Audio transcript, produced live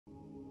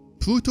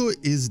Pluto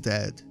is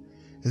dead.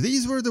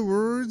 These were the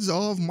words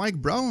of Mike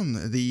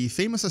Brown, the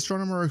famous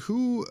astronomer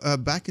who,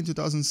 back in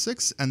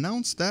 2006,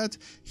 announced that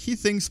he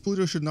thinks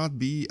Pluto should not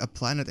be a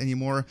planet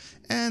anymore,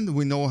 and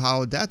we know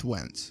how that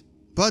went.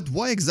 But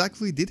why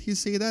exactly did he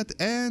say that,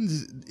 and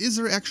is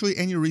there actually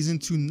any reason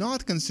to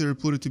not consider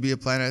Pluto to be a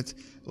planet?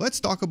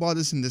 Let's talk about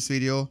this in this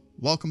video.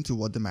 Welcome to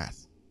What the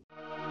Math.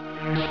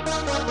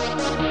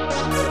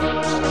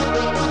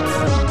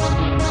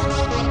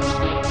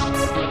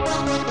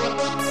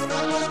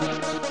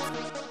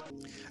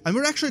 And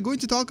we're actually going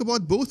to talk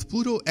about both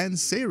Pluto and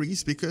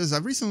Ceres because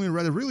I've recently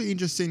read a really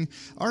interesting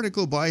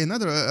article by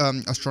another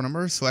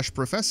astronomer /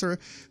 professor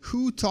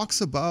who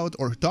talked about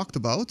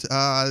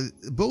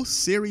both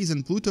Ceres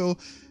and Pluto,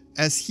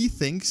 as he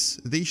thinks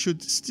they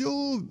should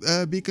still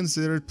be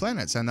considered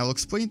planets, and I'll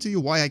explain to you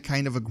why I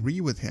kind of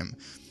agree with him.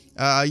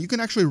 You can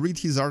actually read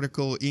his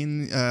article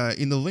in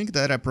the link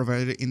that I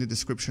provided in the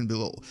description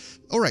below.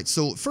 Alright,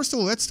 so first of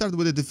all, let's start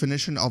with the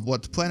definition of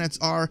what planets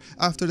are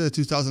after the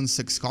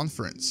 2006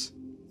 conference.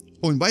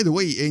 Oh, and by the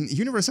way, in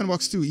Universe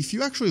Sandbox 2, if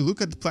you actually look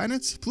at the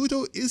planets,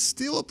 Pluto is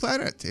still a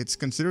planet. It's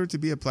considered to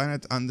be a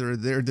planet under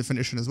their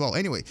definition as well.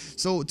 Anyway,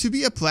 so to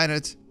be a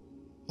planet,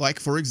 like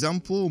for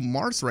example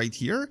Mars right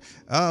here,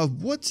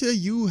 what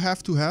you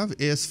have to have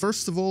is,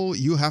 first of all,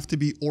 you have to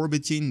be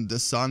orbiting the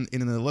Sun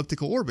in an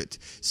elliptical orbit.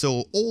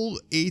 So all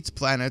 8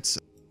 planets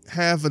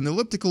have an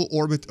elliptical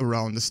orbit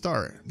around the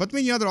star, but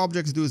many other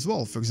objects do as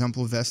well, for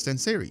example Vesta and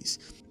Ceres.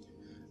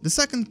 The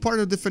second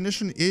part of the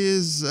definition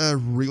is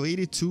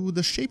related to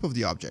the shape of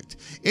the object.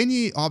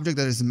 Any object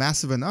that is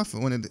massive enough,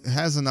 when it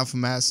has enough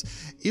mass,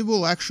 it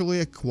will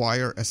actually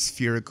acquire a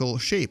spherical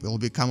shape. It will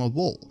become a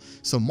ball.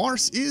 So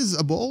Mars is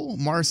a ball,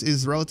 Mars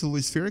is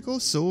relatively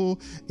spherical, so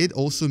it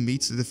also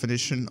meets the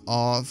definition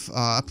of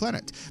a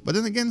planet. But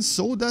then again,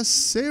 so does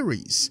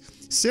Ceres.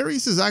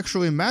 Ceres is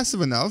actually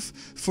massive enough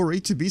for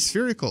it to be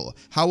spherical.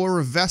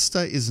 However,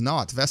 Vesta is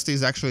not. Vesta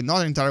is actually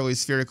not entirely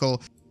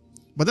spherical.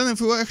 But then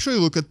if we actually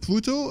look at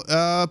Pluto,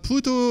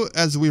 Pluto,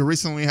 as we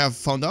recently have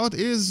found out,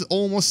 is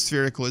almost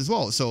spherical as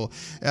well. So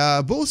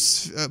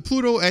both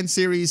Pluto and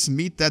Ceres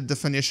meet that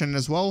definition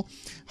as well.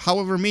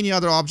 However, many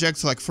other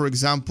objects, like for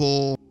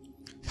example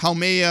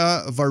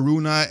Haumea,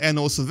 Varuna, and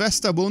also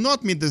Vesta, will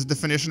not meet this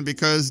definition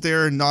because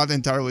they're not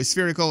entirely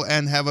spherical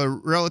and have a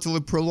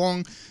relatively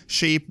prolonged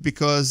shape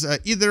because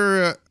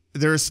either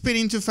they're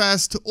spinning too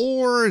fast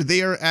or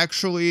they are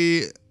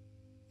actually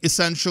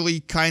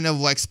essentially kind of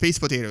like space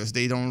potatoes.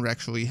 They don't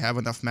actually have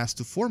enough mass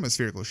to form a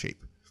spherical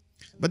shape.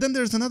 But then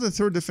there's another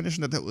third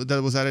definition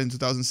that was added in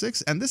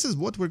 2006, and this is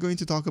what we're going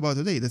to talk about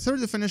today. The third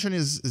definition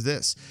is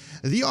this: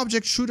 the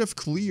object should have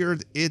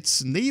cleared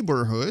its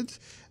neighborhood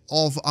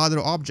of other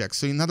objects.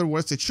 So in other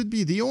words, it should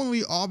be the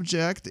only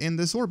object in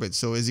this orbit.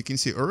 So as you can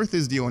see, Earth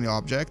is the only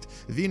object,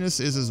 Venus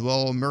is as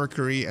well,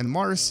 Mercury and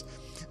Mars.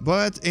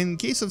 But in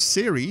case of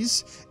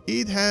Ceres,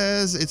 it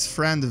has its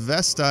friend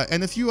Vesta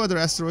and a few other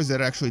asteroids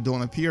that actually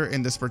don't appear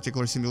in this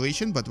particular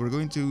simulation, but we're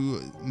going to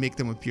make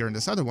them appear in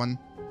this other one.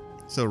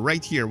 So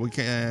right here, we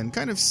can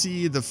kind of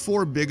see the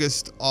 4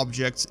 biggest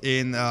objects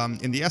in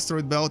the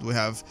asteroid belt. We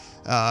have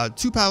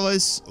 2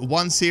 Pallas,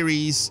 1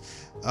 Ceres,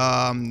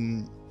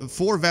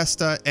 4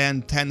 Vesta,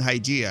 and 10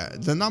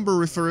 Hygeia. The number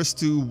refers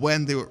to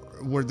when they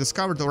were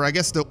discovered, or I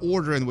guess the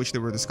order in which they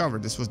were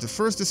discovered. This was the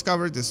first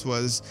discovered, this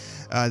was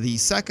the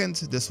second,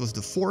 this was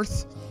the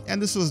 4th,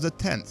 and this was the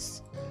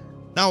 10th.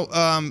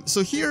 Now,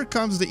 so here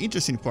comes the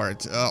interesting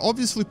part.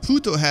 Obviously,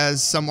 Pluto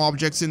has some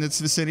objects in its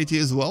vicinity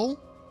as well.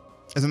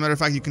 As a matter of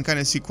fact, you can kind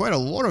of see quite a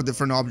lot of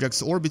different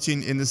objects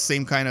orbiting in the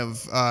same kind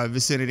of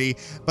vicinity,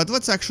 but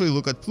let's actually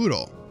look at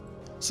Pluto.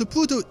 So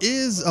Pluto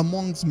is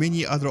amongst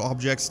many other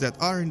objects that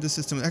are in the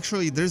system.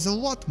 Actually, there's a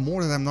lot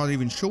more that I'm not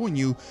even showing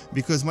you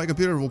because my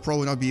computer will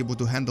probably not be able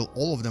to handle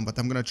all of them, but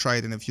I'm gonna try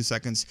it in a few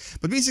seconds.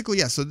 But basically,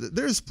 yeah, so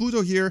there's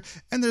Pluto here,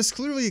 and there's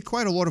clearly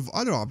quite a lot of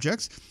other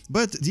objects,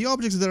 but the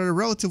objects that are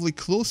relatively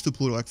close to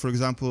Pluto, like for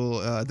example,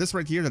 this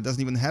right here that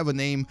doesn't even have a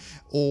name,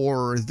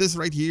 or this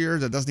right here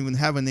that doesn't even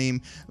have a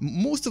name,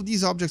 most of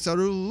these objects are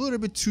a little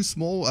bit too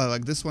small.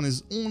 Like this one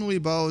is only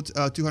about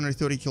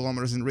 230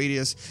 kilometers in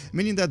radius,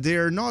 meaning that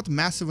they're not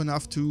massive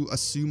enough to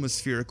assume a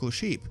spherical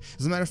shape.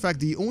 As a matter of fact,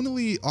 the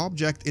only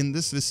object in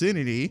this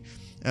vicinity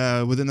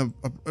within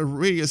a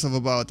radius of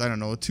about, I don't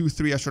know,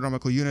 2-3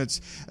 astronomical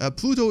units,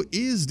 Pluto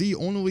is the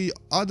only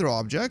other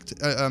object,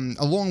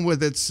 along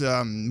with its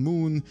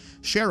moon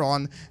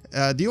Charon,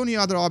 the only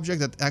other object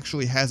that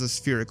actually has a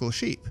spherical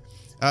shape.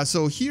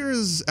 So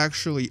here's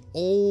actually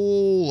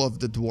all of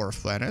the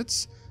dwarf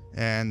planets.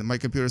 And my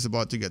computer is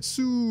about to get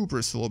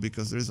super slow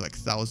because there's like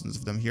thousands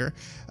of them here.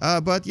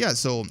 But yeah,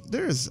 so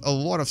there's a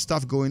lot of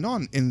stuff going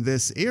on in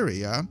this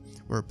area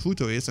where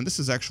Pluto is, and this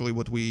is actually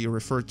what we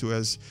refer to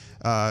as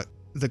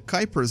the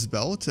Kuiper's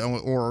belt,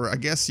 or I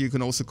guess you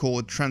can also call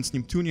it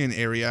Trans-Neptunian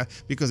area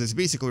because it's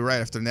basically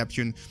right after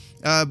Neptune.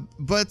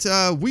 But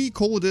we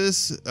call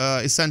this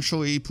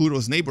essentially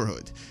Pluto's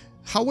neighborhood.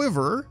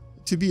 However,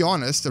 to be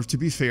honest, or to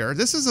be fair,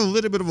 this is a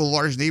little bit of a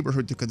large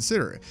neighborhood to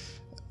consider.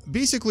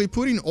 Basically,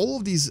 putting all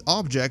of these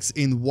objects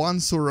in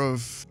one sort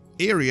of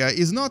area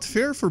is not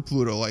fair for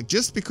Pluto. Like,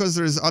 just because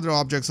there's other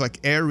objects like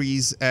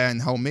Ares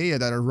and Haumea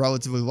that are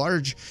relatively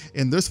large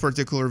in this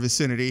particular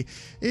vicinity,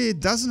 it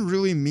doesn't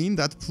really mean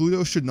that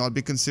Pluto should not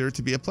be considered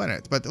to be a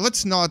planet. But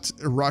let's not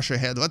rush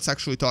ahead. Let's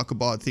actually talk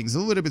about things a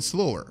little bit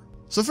slower.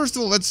 So first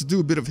of all, let's do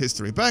a bit of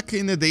history. Back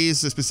in the days,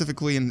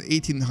 specifically in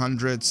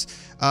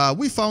 1800s,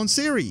 we found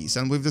Ceres,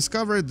 and we've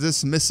discovered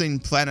this missing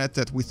planet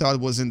that we thought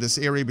was in this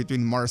area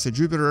between Mars and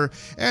Jupiter,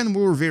 and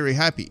we were very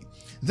happy.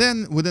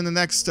 Then, within the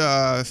next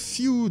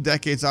few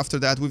decades after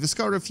that, we've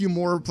discovered a few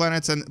more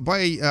planets, and by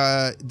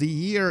the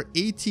year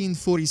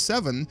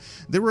 1847,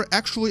 there were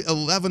actually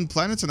 11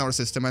 planets in our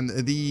system, and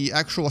the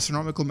actual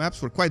astronomical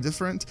maps were quite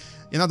different.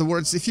 In other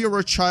words, if you were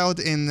a child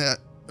in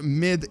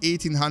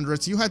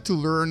mid-1800s, you had to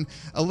learn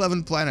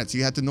 11 planets.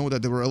 You had to know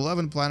that there were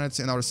 11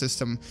 planets in our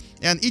system,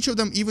 and each of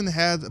them even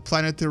had a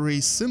planetary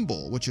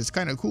symbol, which is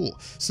kind of cool.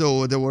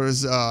 So there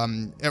was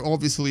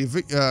obviously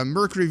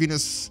Mercury,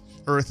 Venus,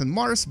 Earth, and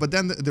Mars, but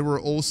then there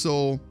were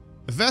also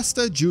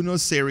Vesta, Juno,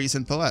 Ceres,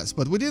 and Pallas.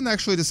 But we didn't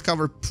actually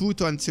discover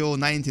Pluto until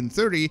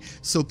 1930,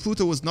 so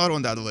Pluto was not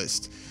on that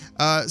list.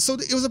 So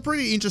it was a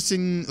pretty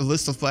interesting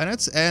list of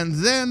planets, and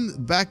then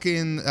back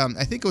in,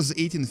 I think it was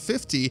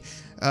 1850,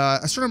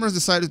 astronomers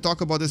decided to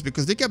talk about this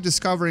because they kept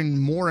discovering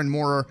more and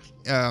more,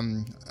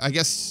 I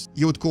guess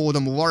you would call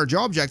them large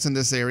objects in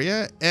this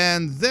area,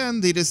 and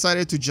then they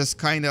decided to just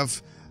kind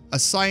of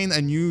assign a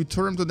new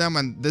term to them,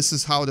 and this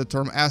is how the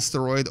term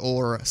asteroid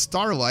or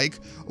star-like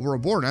were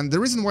born. And the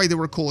reason why they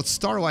were called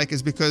star-like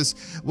is because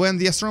when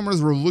the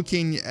astronomers were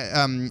looking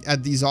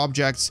at these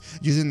objects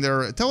using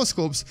their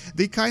telescopes,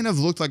 they kind of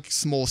looked like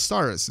small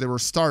stars. They were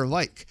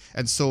star-like,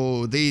 and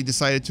so they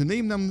decided to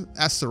name them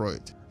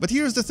asteroid. But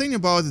here's the thing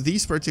about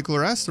these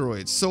particular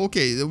asteroids. So,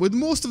 okay, with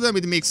most of them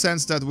it makes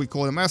sense that we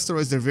call them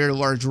asteroids. They're very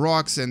large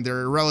rocks and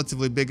they're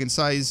relatively big in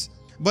size.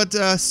 But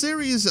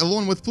Ceres,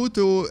 along with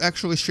Pluto,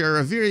 actually share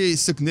a very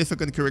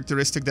significant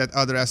characteristic that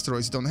other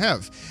asteroids don't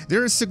have.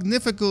 They're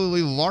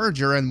significantly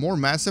larger and more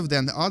massive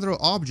than other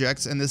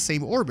objects in the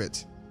same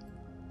orbit.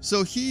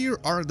 So here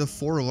are the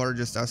 4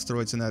 largest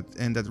asteroids in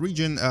that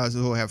region.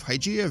 So we have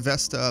Hygeia,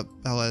 Vesta,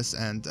 Pallas,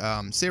 and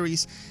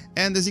Ceres.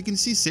 And as you can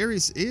see,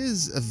 Ceres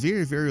is a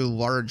very, very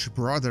large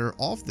brother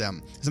of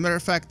them. As a matter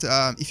of fact,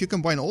 if you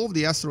combine all of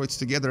the asteroids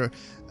together,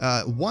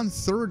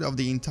 1/3 of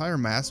the entire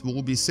mass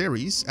will be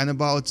Ceres, and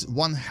about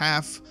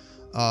 1/2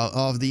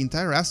 of the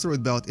entire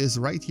asteroid belt is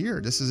right here.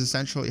 This is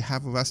essentially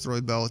half of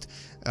asteroid belt,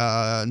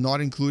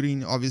 not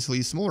including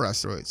obviously smaller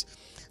asteroids.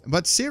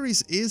 But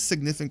Ceres is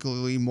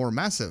significantly more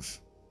massive.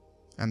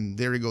 And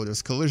there you go,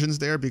 there's collisions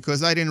there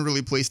because I didn't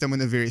really place them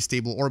in a very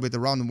stable orbit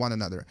around one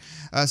another.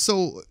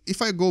 So if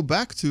I go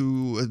back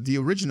to the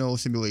original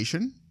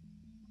simulation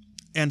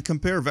and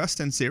compare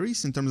Vesta and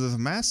Ceres in terms of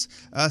mass,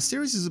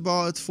 Ceres is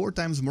about 4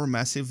 times more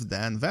massive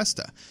than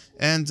Vesta.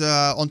 And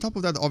on top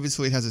of that,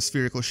 obviously it has a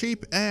spherical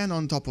shape, and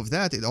on top of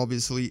that, it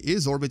obviously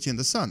is orbiting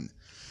the Sun.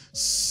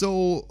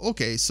 So,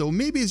 okay, so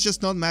maybe it's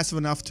just not massive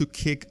enough to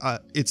kick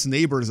its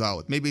neighbors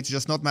out. Maybe it's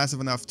just not massive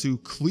enough to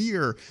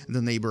clear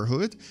the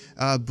neighborhood,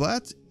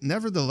 but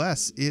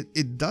nevertheless,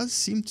 it does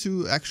seem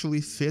to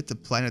actually fit the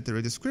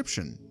planetary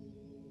description.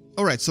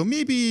 Alright, so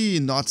maybe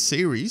not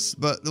Ceres,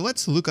 but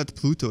let's look at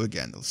Pluto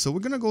again. So we're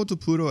gonna go to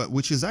Pluto,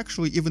 which is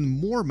actually even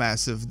more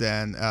massive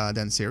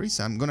than Ceres.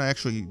 I'm gonna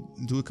actually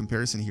do a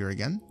comparison here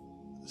again.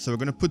 So we're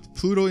going to put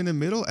Pluto in the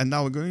middle, and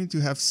now we're going to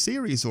have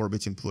Ceres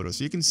orbiting Pluto.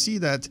 So you can see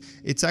that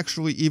it's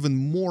actually even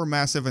more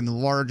massive and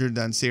larger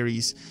than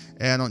Ceres.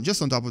 And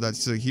just on top of that,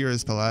 so here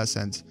is Pallas,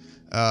 and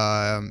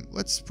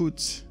let's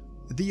put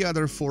the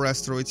other 4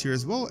 asteroids here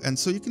as well. And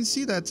so you can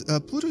see that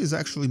Pluto is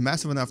actually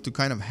massive enough to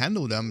kind of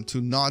handle them,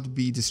 to not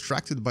be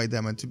distracted by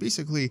them, and to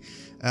basically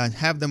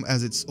have them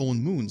as its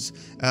own moons.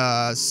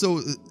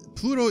 So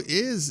Pluto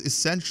is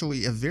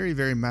essentially a very,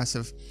 very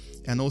massive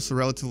and also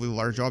relatively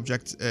large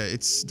object.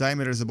 Its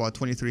diameter is about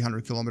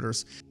 2,300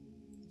 kilometers.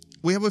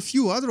 We have a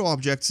few other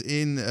objects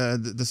in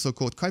the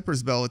so-called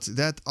Kuiper's belt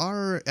that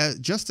are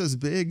just as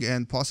big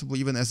and possibly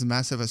even as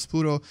massive as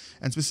Pluto.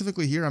 And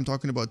specifically here, I'm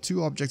talking about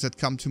 2 objects that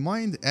come to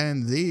mind,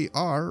 and they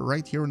are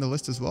right here on the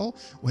list as well.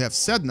 We have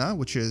Sedna,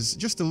 which is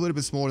just a little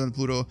bit smaller than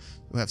Pluto.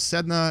 We have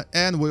Sedna,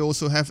 and we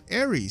also have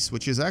Ares,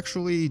 which is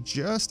actually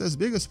just as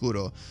big as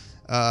Pluto.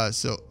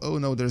 Oh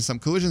no, there's some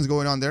collisions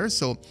going on there.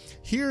 So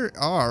here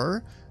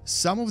are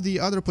some of the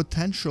other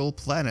potential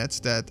planets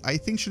that I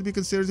think should be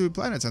considered to be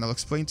planets, and I'll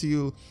explain to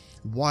you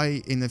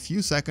why in a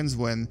few seconds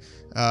when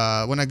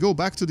I go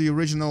back to the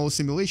original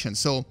simulation.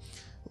 So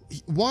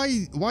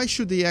why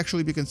should they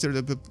actually be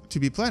considered to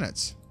be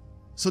planets?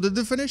 So the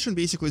definition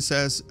basically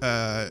says,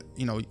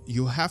 you know,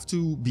 you have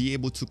to be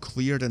able to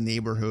clear the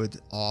neighborhood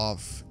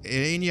of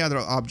any other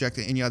object,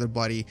 any other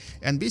body,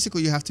 and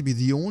basically you have to be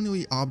the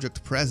only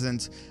object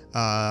present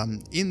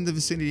in the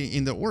vicinity,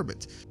 in the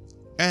orbit.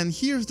 And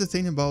here's the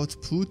thing about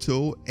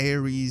Pluto,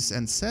 Ares,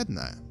 and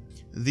Sedna.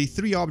 the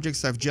 3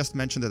 objects I've just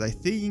mentioned that I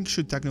think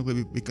should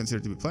technically be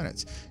considered to be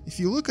planets. If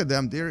you look at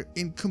them, they're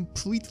in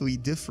completely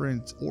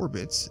different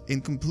orbits,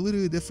 in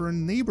completely different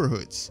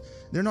neighborhoods.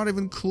 They're not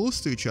even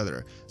close to each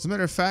other. As a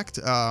matter of fact,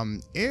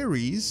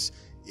 Ares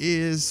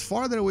is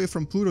farther away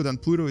from Pluto than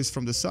Pluto is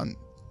from the Sun.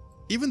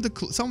 Even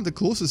some of the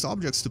closest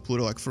objects to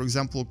Pluto, like for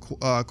example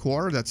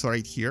Quaoar, that's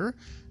right here,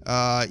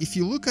 if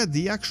you look at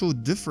the actual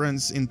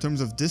difference in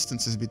terms of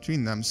distances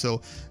between them,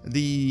 so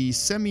the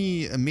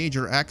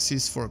semi-major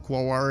axis for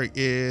Quaoar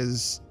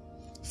is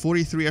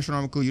 43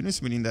 astronomical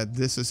units, meaning that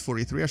this is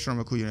 43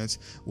 astronomical units,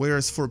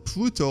 whereas for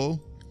Pluto,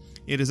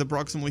 it is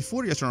approximately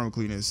 40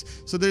 astronomical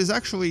units. So there is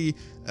actually,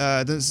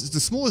 the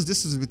smallest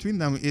distance between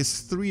them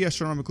is 3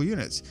 astronomical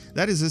units.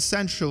 That is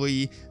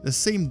essentially the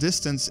same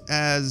distance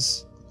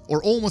as,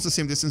 or almost the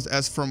same distance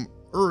as from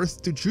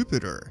Earth to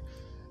Jupiter.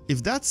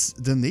 If that's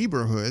the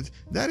neighborhood,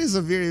 that is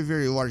a very,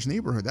 very large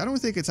neighborhood. I don't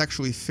think it's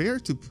actually fair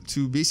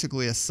to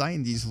basically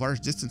assign these large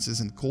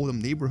distances and call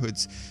them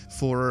neighborhoods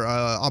for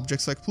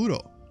objects like Pluto.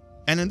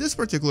 And in this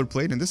particular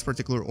plane, in this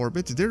particular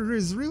orbit, there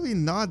is really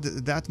not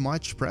that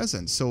much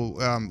present. So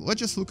let's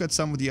just look at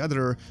some of the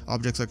other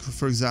objects, like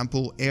for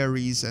example,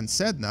 Ares and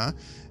Sedna.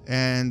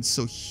 And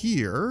so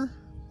here,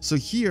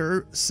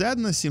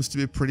 Sedna seems to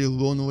be pretty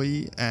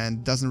lonely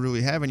and doesn't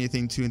really have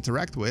anything to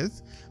interact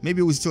with.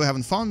 Maybe we still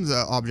haven't found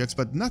objects,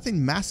 but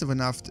nothing massive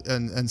enough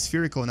and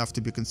spherical enough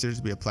to be considered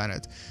to be a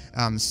planet.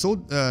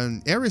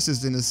 Ares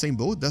is in the same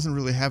boat, doesn't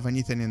really have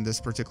anything in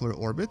this particular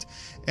orbit.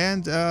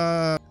 And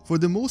for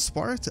the most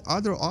part,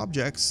 other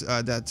objects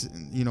that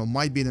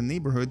might be in the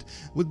neighborhood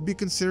would be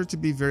considered to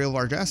be very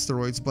large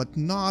asteroids, but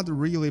not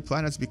really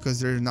planets because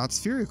they're not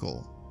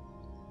spherical.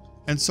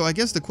 And so I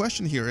guess the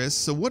question here is,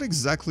 so what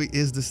exactly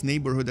is this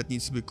neighborhood that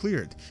needs to be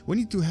cleared? We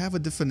need to have a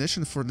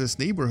definition for this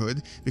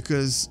neighborhood,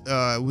 because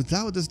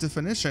without this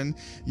definition,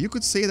 you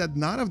could say that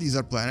none of these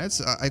are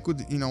planets. I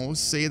could,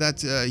 say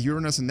that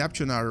Uranus and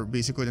Neptune are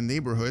basically the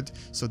neighborhood,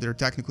 so they're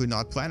technically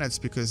not planets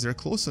because they're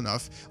close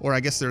enough, or I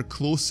guess they're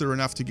closer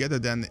enough together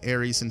than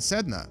Ares and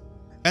Sedna.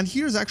 And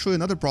here's actually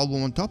another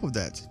problem on top of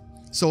that.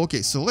 So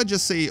okay, so let's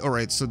just say,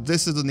 alright, so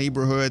this is the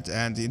neighborhood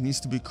and it needs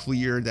to be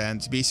cleared,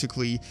 and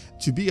basically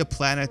to be a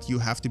planet you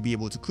have to be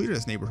able to clear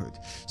this neighborhood.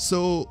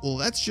 So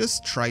let's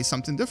just try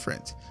something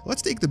different.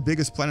 Let's take the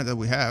biggest planet that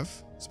we have,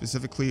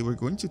 specifically we're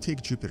going to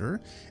take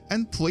Jupiter,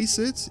 and place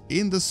it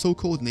in the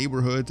so-called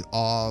neighborhood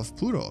of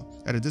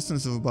Pluto at a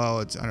distance of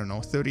about, I don't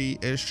know,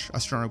 30-ish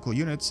astronomical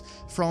units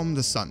from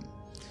the Sun.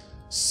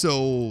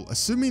 So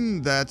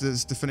assuming that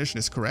this definition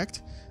is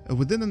correct,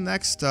 within the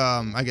next,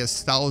 I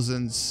guess,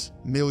 thousands,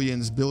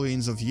 millions,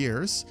 billions of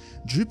years,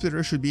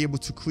 Jupiter should be able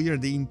to clear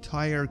the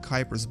entire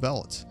Kuiper's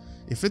belt.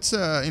 If it's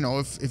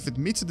if it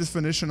meets the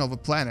definition of a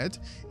planet,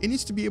 it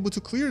needs to be able to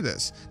clear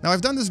this. Now,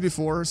 I've done this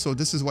before, so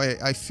this is why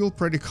I feel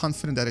pretty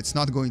confident that it's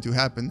not going to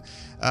happen.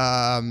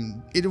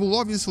 It will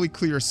obviously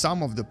clear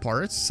some of the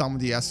parts. Some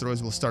of the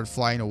asteroids will start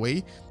flying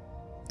away.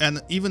 And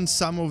even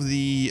some of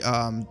the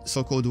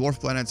so-called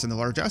dwarf planets and the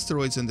large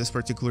asteroids in this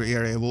particular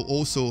area will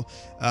also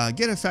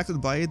get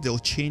affected by it. They'll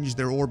change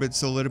their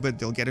orbits a little bit,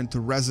 they'll get into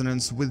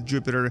resonance with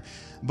Jupiter,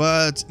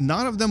 but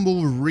none of them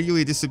will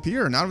really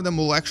disappear. None of them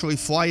will actually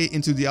fly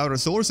into the outer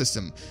solar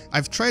system.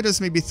 I've tried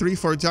this maybe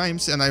 3-4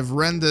 times, and I've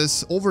ran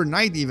this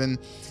overnight even,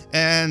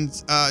 and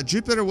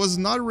Jupiter was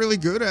not really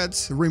good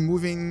at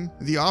removing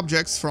the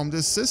objects from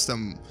this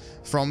system,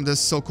 from this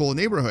so-called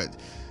neighborhood.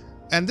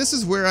 And this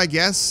is where I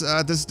guess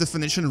this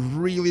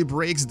definition really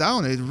breaks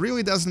down. It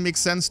really doesn't make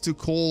sense to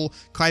call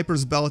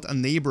Kuiper's belt a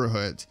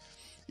neighborhood.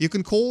 You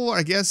can call,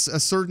 I guess, a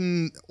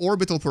certain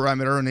orbital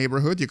parameter a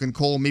neighborhood. You can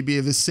call maybe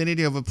a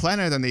vicinity of a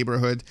planet a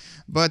neighborhood.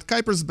 But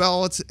Kuiper's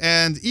belt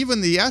and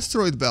even the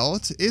asteroid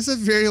belt is a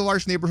very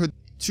large neighborhood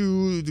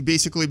to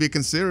basically be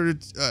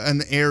considered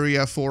an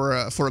area for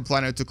a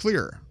planet to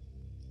clear.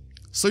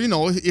 So,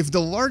 if the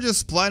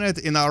largest planet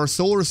in our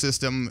solar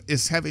system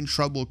is having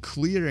trouble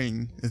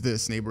clearing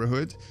this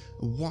neighborhood,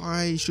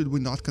 why should we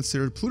not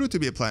consider Pluto to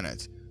be a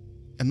planet?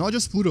 And not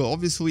just Pluto,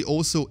 obviously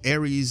also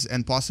Ares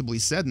and possibly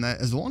Sedna,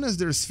 as long as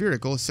they're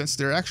spherical, since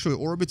they're actually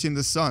orbiting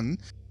the Sun,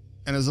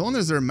 and as long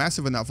as they're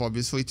massive enough,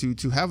 obviously,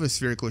 to have a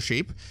spherical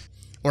shape.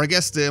 Or I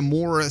guess the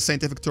more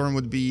scientific term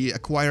would be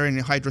acquiring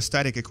a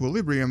hydrostatic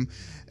equilibrium.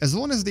 As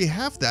long as they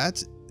have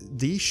that,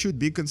 they should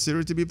be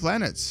considered to be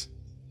planets.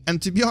 And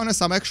to be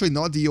honest, I'm actually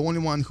not the only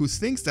one who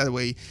thinks that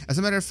way. As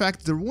a matter of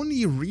fact, the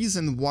only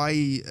reason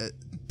why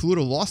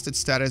Pluto lost its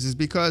status is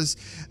because,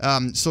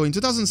 so in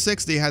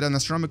 2006 they had an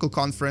astronomical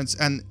conference,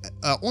 and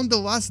on the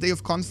last day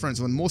of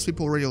conference, when most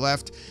people already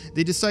left,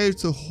 they decided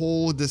to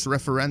hold this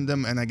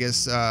referendum and I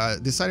guess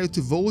decided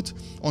to vote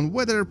on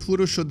whether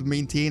Pluto should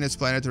maintain its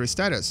planetary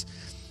status.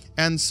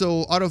 And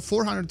so out of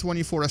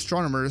 424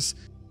 astronomers,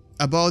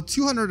 about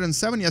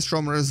 270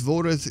 astronomers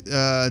voted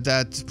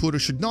that Pluto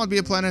should not be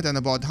a planet, and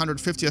about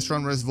 150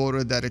 astronomers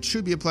voted that it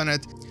should be a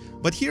planet.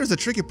 But here's the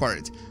tricky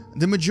part.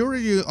 The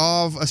majority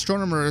of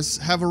astronomers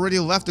have already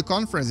left the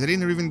conference. They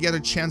didn't even get a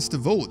chance to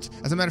vote.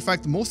 As a matter of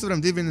fact, most of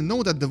them didn't even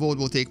know that the vote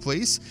will take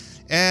place,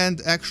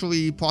 and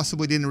actually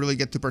possibly didn't really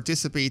get to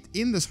participate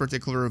in this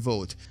particular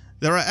vote.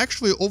 There are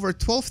actually over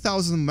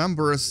 12,000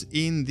 members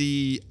in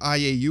the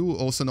IAU,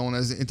 also known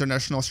as the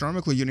International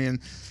Astronomical Union,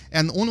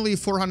 and only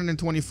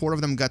 424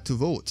 of them got to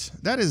vote.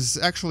 That is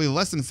actually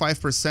less than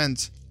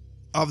 5%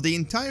 of the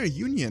entire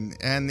union,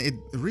 and it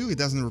really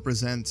doesn't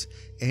represent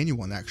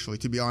anyone, actually,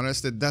 to be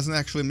honest. It doesn't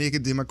actually make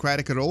it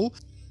democratic at all.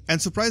 And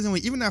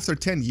surprisingly, even after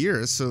 10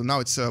 years, so now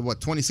it's,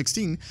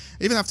 2016,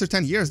 even after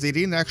 10 years, they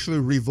didn't actually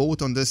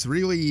re-vote on this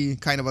really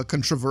kind of a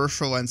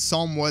controversial and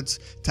somewhat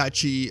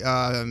touchy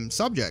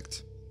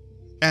subject.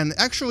 And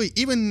actually,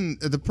 even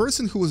the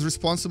person who was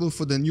responsible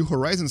for the New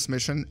Horizons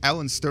mission,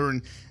 Alan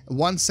Stern,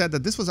 once said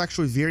that this was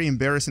actually very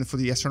embarrassing for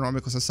the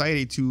Astronomical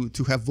Society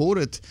to have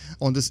voted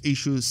on this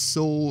issue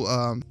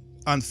so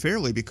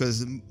unfairly,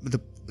 because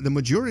the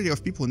majority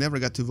of people never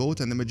got to vote,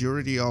 and the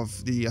majority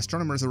of the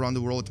astronomers around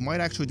the world might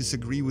actually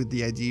disagree with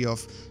the idea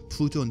of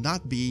Pluto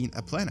not being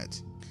a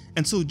planet.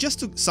 And so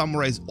just to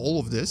summarize all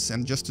of this,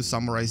 and just to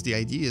summarize the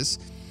ideas,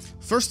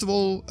 first of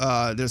all,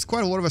 there's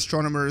quite a lot of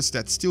astronomers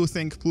that still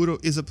think Pluto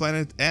is a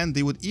planet, and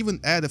they would even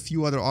add a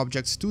few other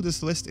objects to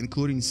this list,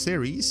 including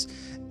Ceres,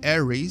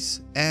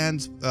 Ares,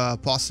 and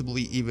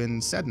possibly even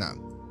Sedna.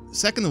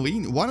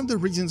 Secondly, one of the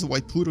reasons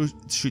why Pluto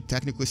should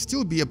technically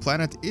still be a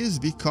planet is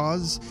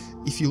because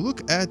if you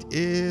look at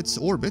its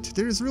orbit,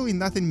 there is really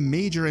nothing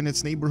major in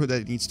its neighborhood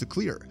that it needs to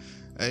clear.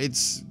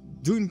 It's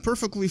doing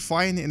perfectly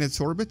fine in its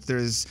orbit. There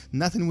is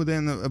nothing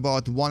within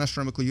about one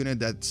astronomical unit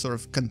that sort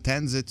of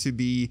contends it to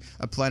be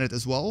a planet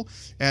as well,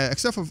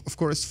 except of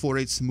course for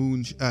its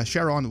moon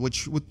Charon,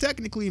 which would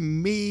technically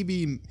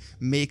maybe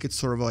make it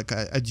sort of like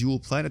a dual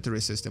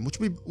planetary system, which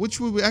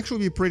would actually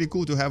be pretty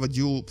cool to have a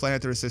dual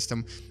planetary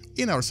system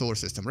in our solar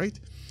system, right?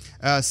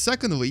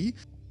 Secondly,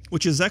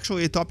 which is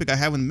actually a topic I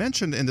haven't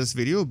mentioned in this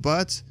video,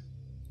 but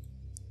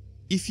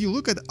if you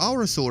look at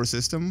our solar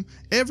system,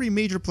 every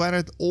major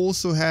planet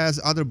also has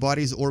other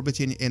bodies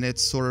orbiting in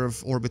its sort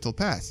of orbital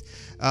path.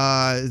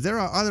 There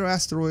are other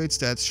asteroids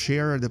that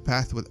share the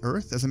path with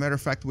Earth. As a matter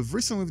of fact, we've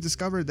recently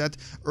discovered that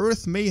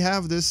Earth may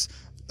have this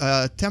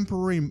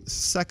temporary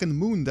second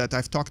moon that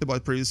I've talked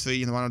about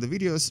previously in one of the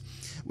videos,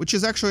 which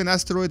is actually an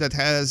asteroid that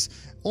has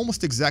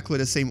almost exactly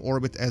the same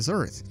orbit as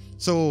Earth.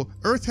 So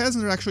Earth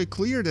hasn't actually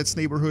cleared its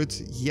neighborhood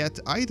yet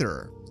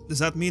either. Does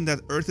that mean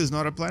that Earth is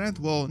not a planet?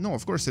 Well, no,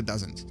 of course it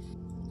doesn't.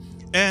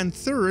 And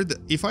third,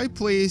 if I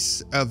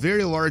place a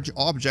very large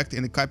object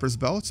in the Kuiper's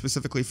belt,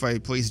 specifically if I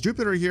place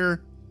Jupiter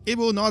here, it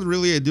will not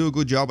really do a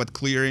good job at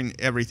clearing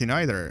everything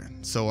either.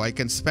 So I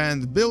can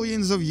spend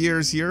billions of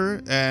years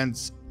here, and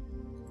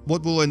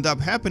what will end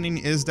up happening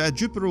is that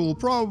Jupiter will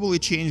probably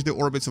change the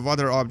orbits of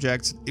other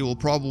objects. It will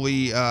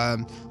probably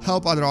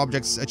help other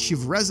objects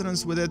achieve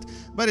resonance with it,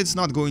 but it's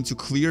not going to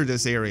clear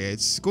this area.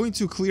 It's going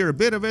to clear a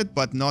bit of it,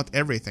 but not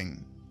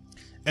everything.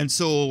 And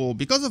so,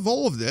 because of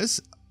all of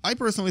this, I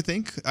personally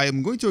think I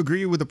am going to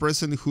agree with the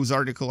person whose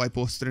article I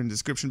posted in the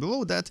description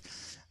below that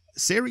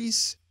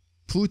Ceres,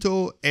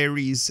 Pluto,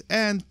 Ares,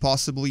 and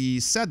possibly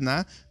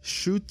Sedna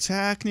should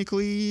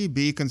technically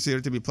be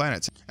considered to be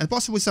planets, and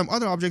possibly some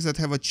other objects that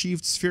have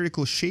achieved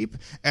spherical shape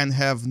and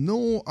have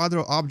no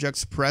other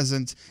objects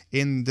present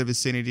in the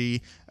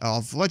vicinity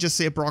of, let's just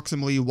say,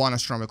 approximately one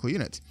astronomical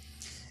unit.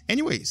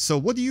 Anyway, so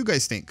what do you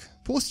guys think?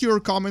 Post your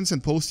comments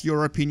and post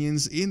your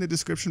opinions in the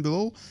description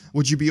below.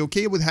 Would you be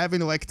okay with having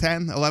like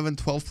 10, 11,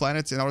 12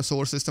 planets in our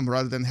solar system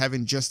rather than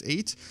having just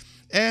 8?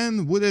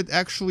 And would it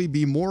actually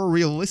be more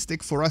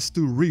realistic for us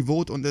to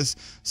re-vote on this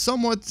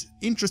somewhat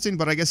interesting,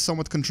 but I guess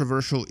somewhat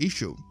controversial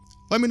issue?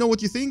 Let me know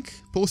what you think,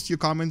 post your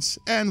comments,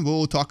 and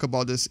we'll talk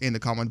about this in the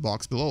comment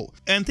box below.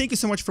 And thank you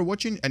so much for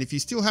watching, and if you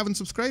still haven't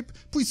subscribed,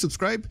 please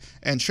subscribe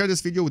and share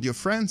this video with your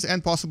friends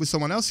and possibly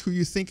someone else who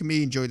you think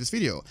may enjoy this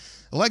video.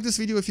 Like this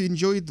video if you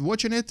enjoyed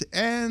watching it,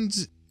 and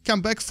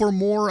come back for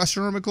more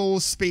astronomical,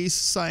 space,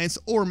 science,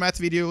 or math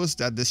videos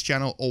that this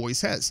channel always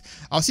has.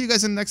 I'll see you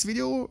guys in the next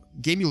video,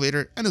 game you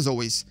later, and as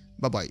always,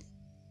 bye-bye.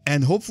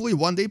 And hopefully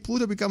one day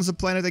Pluto becomes a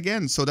planet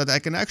again, so that I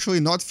can actually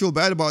not feel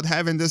bad about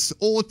having this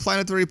old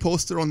planetary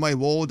poster on my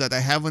wall that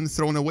I haven't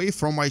thrown away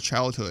from my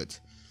childhood.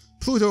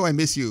 Pluto, I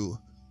miss you.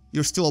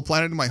 You're still a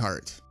planet in my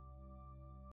heart.